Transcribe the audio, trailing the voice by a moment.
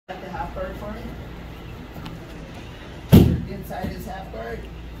half guard for me. Your inside is half guard.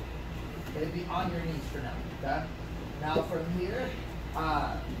 It'll be on your knees for now. Okay? Now from here,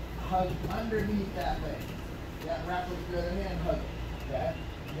 hug underneath that leg. Yeah, wrap with your other hand, hug it. Okay?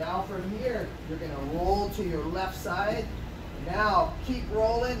 Now from here, you're going to roll to your left side. Now keep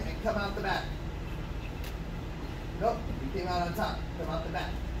rolling and come out the back. Nope, you came out on top. Come out the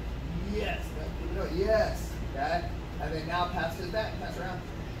back. Yes. Keep it going. Yes. Okay? And then now pass to the back. Pass around.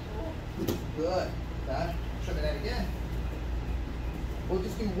 Good. Okay? Show me that again. We'll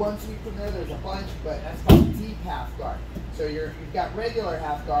just do one sweep from there. There's a bunch, but that's called deep half guard. So you've got regular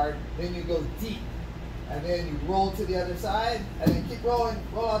half guard, then you go deep. And then you roll to the other side, and then keep rolling.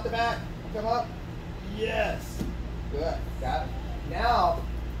 Roll out the back. Come up. Yes. Good. Got it. Now,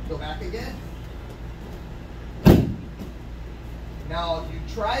 go back again. Now, you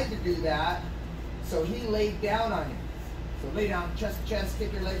tried to do that, so he laid down on you. So lay down, chest to chest,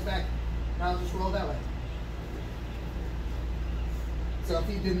 kick your legs back. Now just roll that way. So if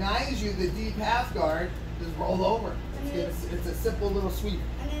he denies you the deep half guard, just roll over. It's a simple little sweep.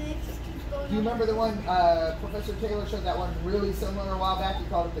 And then it just keeps going. Do you remember the one, Professor Taylor showed that one really similar a while back? He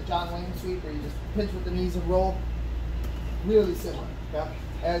called it the John Wayne sweep, where you just pinch with the knees and roll. Really similar. Yeah.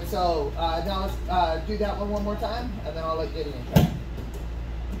 And so now let's do that one more time, and then I'll let Gideon try.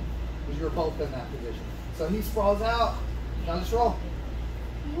 Because you're both in that position. So he sprawls out. Now just roll.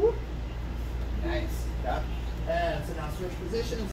 Whoop. Nice. Yeah. And so now switch positions.